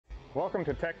Welcome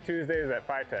to Tech Tuesdays at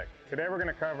FiTech. Today we're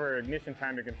going to cover ignition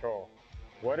timing control,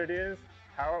 what it is,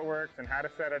 how it works, and how to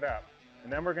set it up.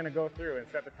 And then we're going to go through and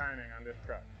set the timing on this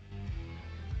truck.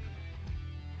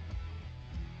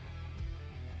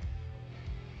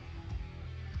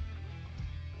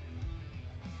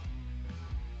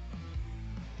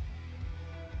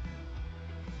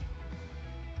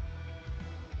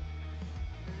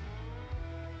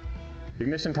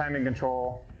 Ignition timing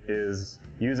control is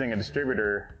using a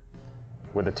distributor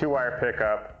with a 2-wire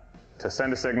pickup to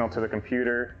send a signal to the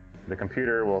computer. The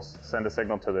computer will send a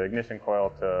signal to the ignition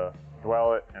coil to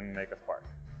dwell it and make a spark.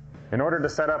 In order to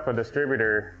set up a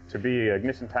distributor to be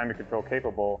ignition timing control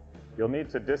capable, you'll need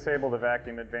to disable the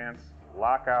vacuum advance,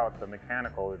 lock out the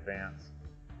mechanical advance,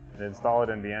 and install it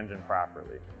in the engine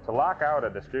properly. To lock out a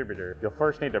distributor, you'll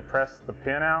first need to press the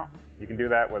pin out. You can do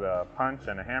that with a punch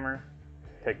and a hammer.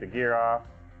 Take the gear off,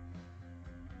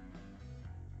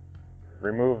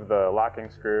 remove the locking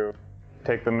screw,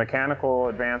 take the mechanical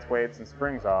advance weights and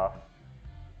springs off,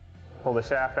 pull the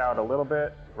shaft out a little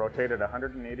bit, rotate it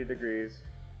 180 degrees,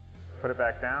 put it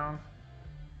back down,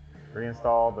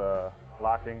 reinstall the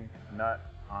locking nut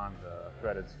on the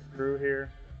threaded screw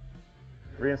here,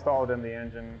 reinstall it in the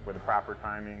engine with the proper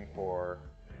timing for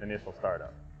initial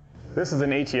startup. This is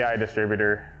an HEI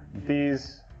distributor.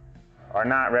 These are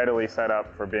not readily set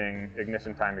up for being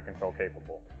ignition timing control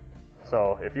capable.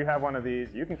 So if you have one of these,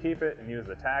 you can keep it and use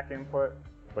the TAC input,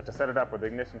 but to set it up with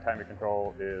ignition timing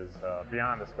control is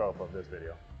beyond the scope of this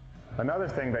video. Another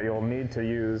thing that you'll need to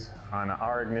use on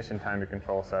our ignition timing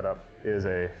control setup is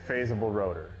a phasable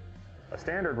rotor. A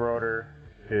standard rotor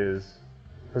is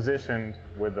positioned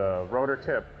with the rotor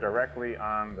tip directly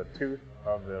on the tooth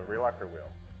of the reluctor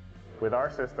wheel. With our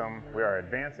system, we are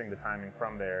advancing the timing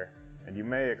from there, and you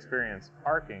may experience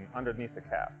arcing underneath the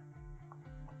cap.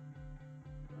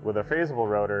 With a phasable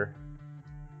rotor,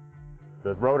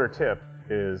 the rotor tip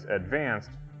is advanced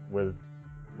with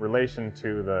relation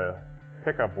to the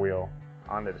pickup wheel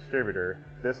on the distributor.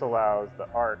 This allows the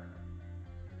arc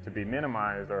to be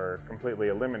minimized or completely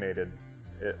eliminated.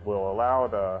 It will allow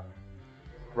the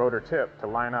rotor tip to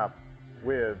line up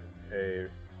with a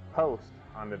post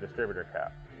on the distributor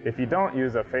cap. If you don't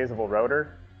use a phasable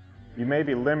rotor, you may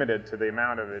be limited to the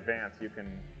amount of advance you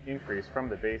can increase from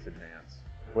the base advance.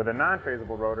 With a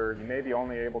non-phasable rotor, you may be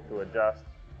only able to adjust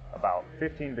about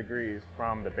 15 degrees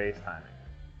from the base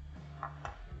timing.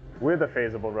 With a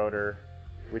phasable rotor,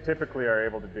 we typically are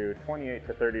able to do 28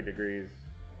 to 30 degrees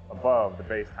above the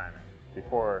base timing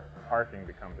before arcing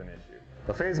becomes an issue.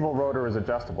 The phasable rotor is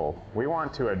adjustable. We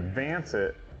want to advance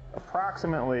it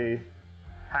approximately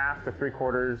 1/2 to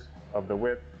 3/4 of the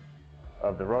width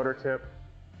of the rotor tip.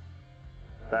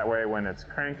 That way, when it's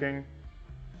cranking,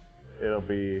 it'll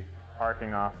be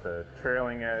arcing off the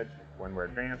trailing edge. When we're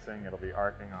advancing, it'll be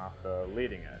arcing off the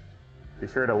leading edge. Be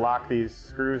sure to lock these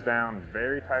screws down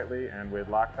very tightly and with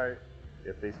Loctite.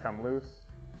 If these come loose,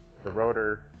 the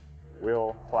rotor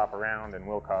will flop around and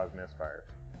will cause misfires.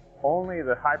 Only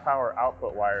the high power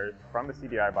output wires from the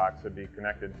CDI box should be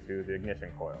connected to the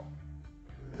ignition coil.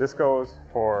 This goes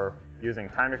for using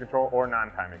timing control or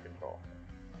non-timing control.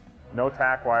 No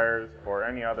TAC wires or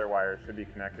any other wires should be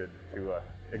connected to an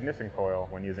ignition coil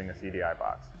when using a CDI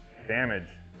box. Damage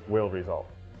will result.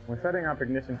 When setting up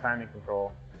ignition timing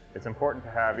control, it's important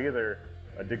to have either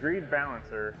a degreed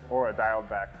balancer or a dialed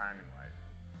back timing light.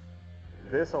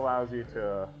 This allows you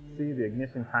to see the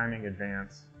ignition timing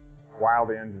advance while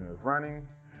the engine is running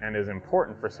and is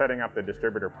important for setting up the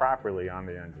distributor properly on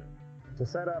the engine. To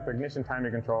set up ignition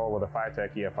timing control with a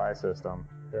FiTech EFI system,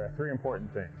 there are 3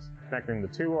 important things. Connecting the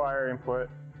 2-wire input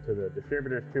to the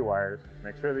distributor's 2 wires.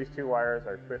 Make sure these 2 wires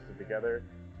are twisted together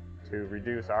to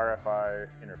reduce RFI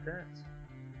interference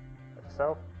of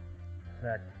itself.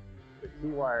 Connect the key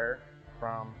wire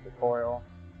from the coil,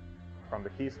 from the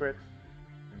key switch,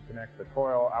 and connect the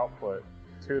coil output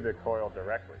to the coil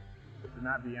directly. There should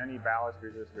not be any ballast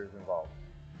resistors involved.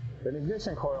 The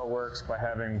ignition coil works by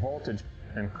having voltage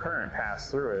and current pass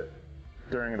through it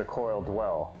during the coil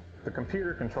dwell. The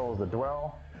computer controls the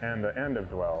dwell and the end of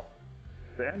dwell.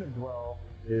 The end of dwell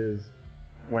is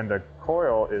when the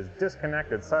coil is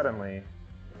disconnected suddenly.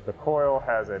 The coil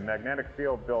has a magnetic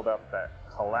field buildup that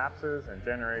collapses and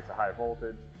generates a high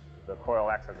voltage. The coil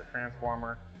acts as a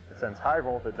transformer. It sends high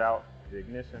voltage out the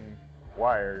ignition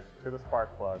wires to the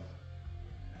spark plugs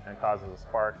and causes a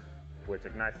spark, which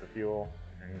ignites the fuel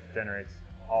and generates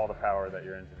all the power that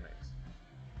your engine makes.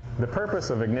 The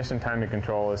purpose of ignition timing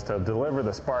control is to deliver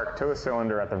the spark to a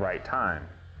cylinder at the right time.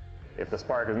 If the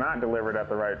spark is not delivered at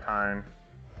the right time,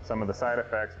 some of the side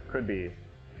effects could be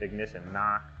ignition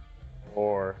knock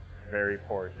or very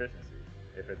poor efficiency.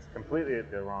 If it's completely at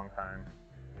the wrong time,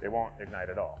 it won't ignite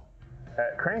at all.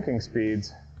 At cranking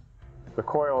speeds, the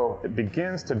coil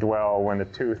begins to dwell when the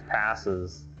tooth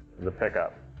passes the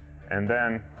pickup and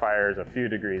then fires a few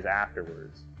degrees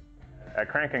afterwards. At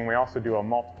cranking, we also do a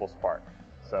multiple spark.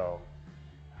 So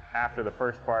after the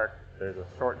first spark, there's a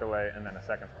short delay and then a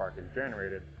second spark is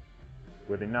generated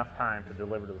with enough time to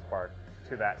deliver the spark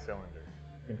to that cylinder.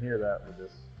 You can hear that with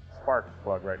this spark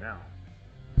plug right now.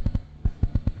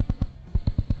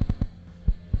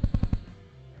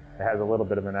 It has a little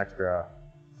bit of an extra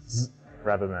zzz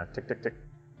rather than a tick, tick, tick.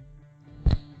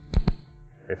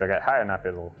 If I get high enough,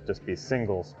 it'll just be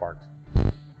single sparks.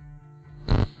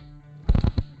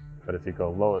 But if you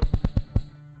go low,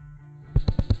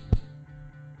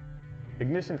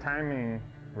 ignition timing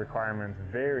requirements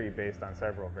vary based on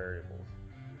several variables.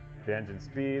 The engine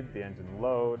speed, the engine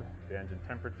load, the engine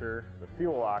temperature, the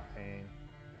fuel octane,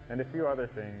 and a few other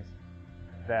things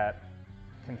that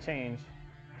can change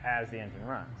as the engine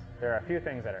runs. There are a few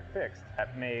things that are fixed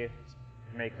that may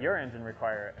make your engine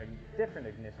require a different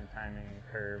ignition timing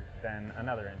curve than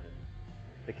another engine.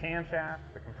 The camshaft,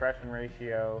 the compression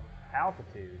ratio,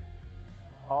 altitude,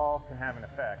 all can have an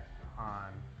effect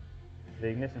on the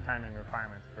ignition timing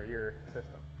requirements for your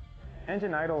system.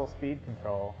 Engine idle speed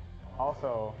control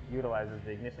also utilizes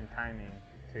the ignition timing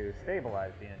to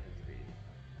stabilize the engine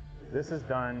speed. This is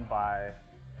done by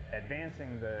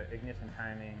advancing the ignition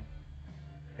timing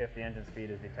if the engine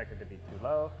speed is detected to be too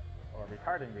low, or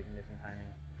retarding the ignition timing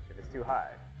if it's too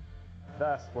high.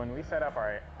 Thus, when we set up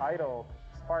our idle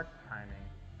spark timing,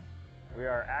 we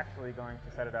are actually going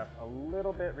to set it up a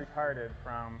little bit retarded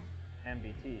from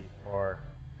MBT, or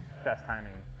best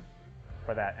timing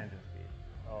for that engine speed.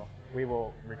 So we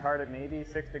will retard it maybe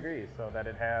 6 degrees so that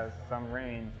it has some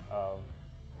range of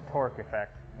torque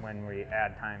effect when we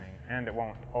add timing, and it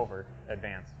won't over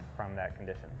advance from that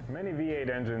condition. Many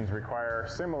V8 engines require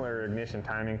similar ignition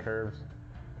timing curves.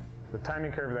 The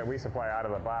timing curve that we supply out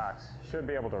of the box should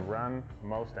be able to run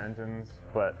most engines,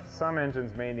 but some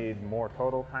engines may need more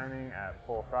total timing at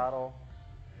full throttle,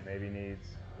 maybe needs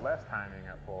less timing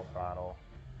at full throttle,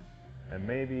 and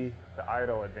maybe the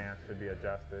idle advance should be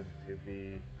adjusted to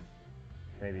be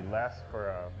maybe less for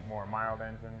a more mild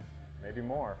engine, maybe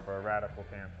more for a radical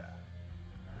camshaft.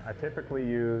 I typically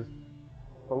use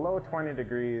below 20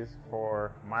 degrees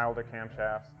for milder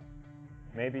camshafts,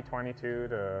 maybe 22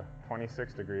 to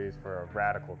 26 degrees for a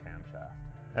radical camshaft.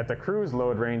 At the cruise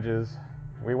load ranges,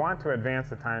 we want to advance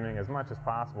the timing as much as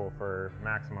possible for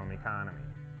maximum economy.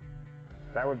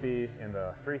 That would be in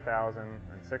the 3,000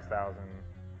 and 6,000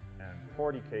 and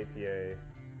 40 kPa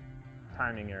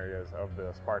timing areas of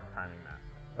the spark timing map.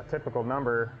 A typical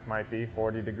number might be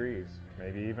 40 degrees,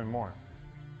 maybe even more.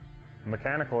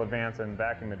 Mechanical advance and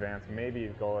vacuum advance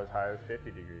maybe go as high as 50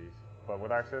 degrees, but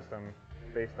with our system,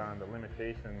 based on the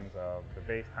limitations of the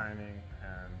base timing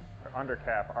and under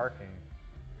cap arcing,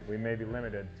 we may be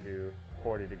limited to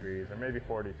 40 degrees or maybe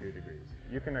 42 degrees.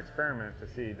 You can experiment to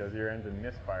see, does your engine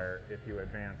misfire if you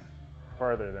advance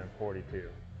further than 42.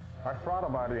 Our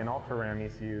throttle body and UltraRAM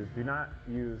ECUs do not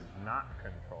use knock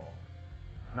control.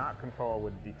 Knock control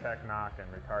would detect knock and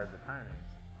retard the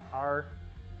timings. Our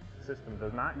system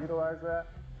does not utilize that,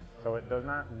 so it does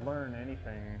not learn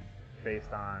anything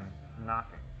based on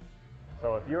knocking.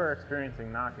 So if you're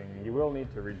experiencing knocking, you will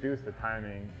need to reduce the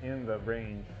timing in the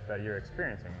range that you're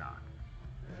experiencing knock.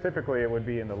 Typically, it would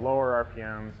be in the lower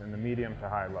RPMs and the medium to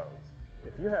high lows.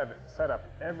 If you have set up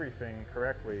everything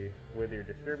correctly with your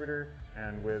distributor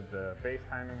and with the base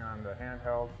timing on the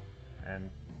handheld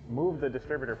and moved the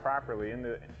distributor properly in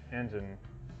the engine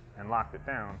and locked it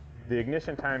down, the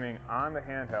ignition timing on the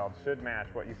handheld should match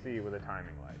what you see with a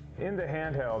timing light. In the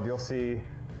handheld, you'll see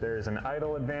there's an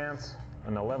idle advance,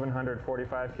 an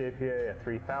 1145 kPa, a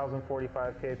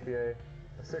 3045 kPa,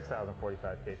 a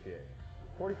 6045 kPa.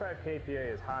 45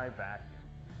 kPa is high vacuum.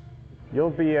 You'll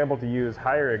be able to use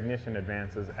higher ignition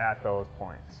advances at those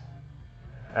points.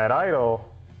 At idle,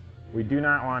 we do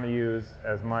not want to use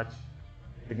as much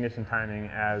ignition timing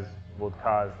as would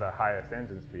cause the highest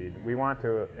engine speed. We want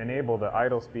to enable the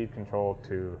idle speed control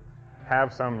to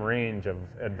have some range of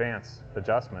advance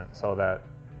adjustment so that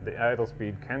the idle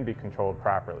speed can be controlled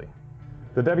properly.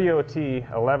 The WOT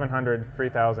 1100,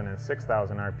 3000, and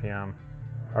 6000 RPM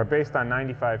are based on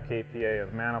 95 kPa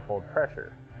of manifold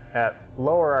pressure. At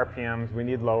lower RPMs, we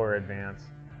need lower advance.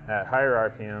 At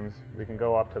higher RPMs, we can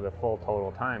go up to the full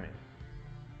total timing.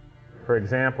 For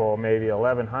example, maybe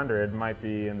 1100 might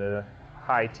be in the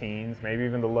high teens, maybe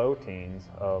even the low teens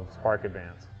of spark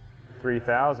advance.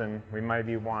 3000, we might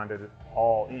be wanted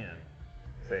all in,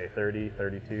 say 30,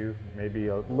 32, maybe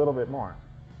a little bit more.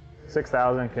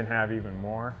 6000 can have even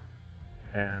more.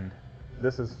 And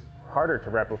this is harder to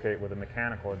replicate with a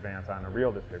mechanical advance on a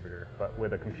real distributor, but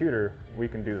with a computer, we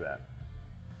can do that.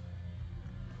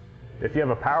 If you have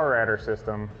a power adder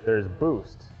system, there's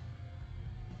boost.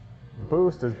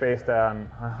 Boost is based on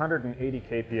 180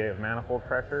 kPa of manifold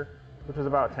pressure, which is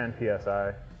about 10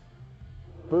 psi.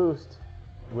 Boost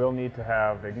will need to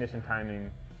have ignition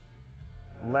timing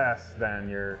less than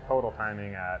your total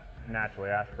timing at naturally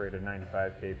aspirated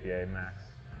 95 kPa max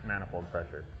manifold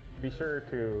pressure. Be sure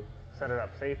to set it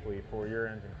up safely for your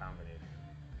engine combination.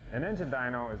 An engine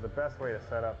dyno is the best way to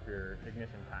set up your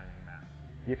ignition timing map.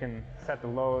 You can set the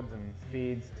loads and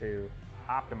speeds to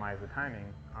optimize the timing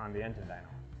on the engine dyno.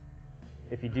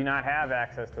 If you do not have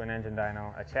access to an engine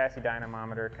dyno, a chassis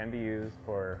dynamometer can be used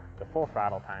for the full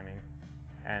throttle timing,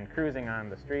 and cruising on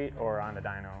the street or on the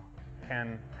dyno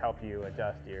can help you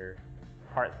adjust your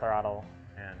part throttle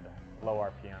and low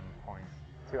RPM points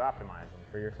to optimize them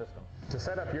for your system. To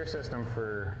set up your system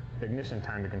for ignition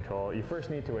timing control, you first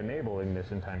need to enable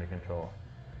ignition timing control.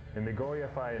 In the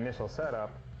GoEFI initial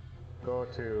setup, go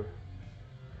to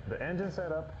the engine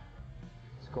setup,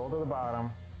 scroll to the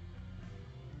bottom,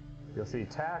 you'll see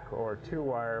TAC or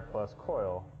 2-wire plus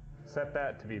coil. Set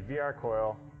that to be VR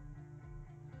coil,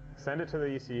 send it to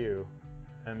the ECU,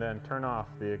 and then turn off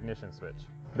the ignition switch.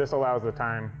 This allows the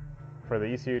time for the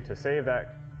ECU to save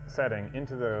that setting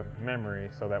into the memory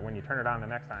so that when you turn it on the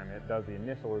next time, it does the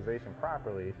initialization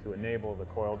properly to enable the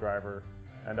coil driver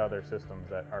and other systems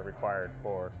that are required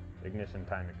for ignition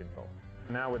timing control.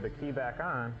 Now with the key back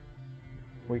on,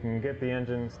 we can get the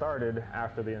engine started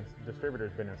after the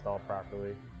distributor's been installed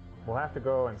properly. We'll have to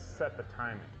go and set the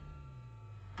timing.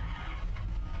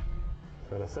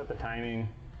 So to set the timing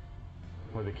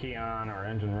with the key on or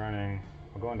engine running,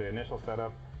 we'll go into initial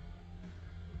setup,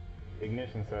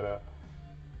 ignition setup,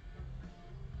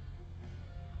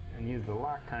 and use the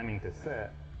lock timing to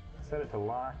set it to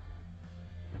lock,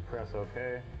 and press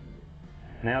OK.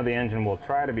 Now the engine will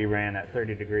try to be ran at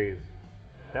 30 degrees.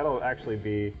 That'll actually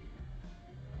be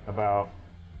about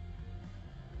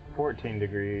 14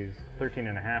 degrees,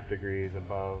 13.5 degrees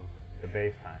above the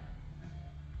base time.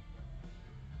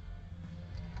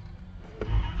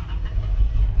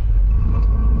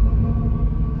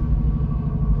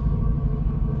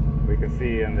 We can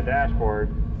see in the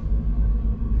dashboard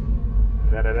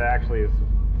that it actually is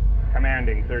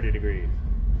commanding 30 degrees.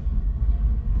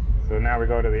 So now we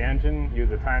go to the engine, use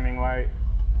the timing light,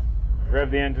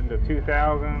 rev the engine to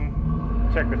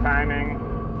 2000, check the timing.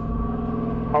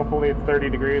 Hopefully it's 30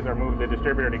 degrees or move the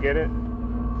distributor to get it.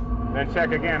 Then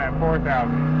check again at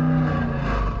 4000.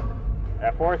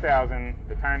 At 4000,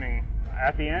 the timing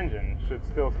at the engine should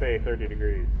still stay 30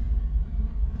 degrees.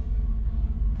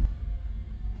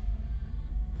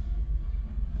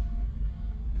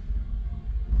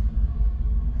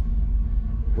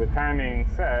 With timing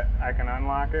set, I can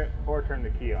unlock it or turn the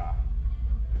key off.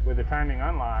 With the timing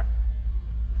unlocked,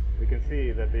 we can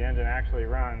see that the engine actually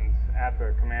runs at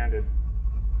the commanded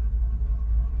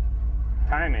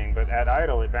timing, but at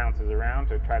idle it bounces around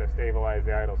to try to stabilize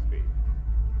the idle speed.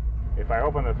 If I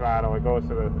open the throttle, it goes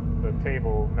to the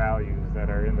table values that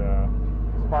are in the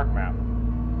spark map.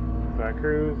 So I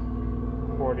cruise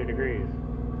 40 degrees.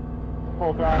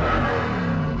 Full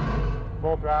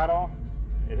throttle,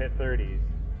 it hit 30s.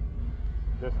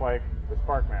 Just like the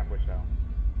spark map would show.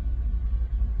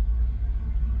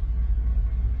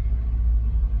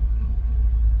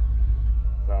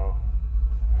 So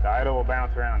the idle will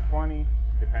bounce around 20,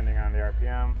 depending on the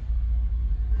RPM.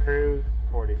 Cruise,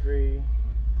 43.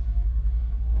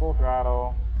 Full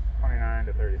throttle, 29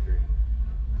 to 33.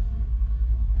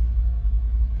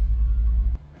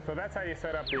 So that's how you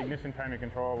set up the ignition timing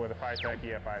control with a FiTech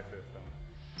EFI system.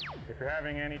 If you're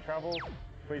having any troubles,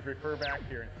 please refer back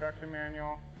to your instruction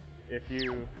manual. If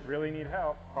you really need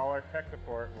help, call our tech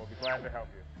support. We'll be glad to help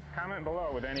you. Comment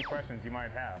below with any questions you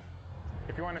might have.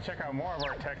 If you want to check out more of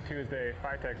our Tech Tuesday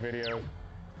FiTech videos,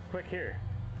 click here.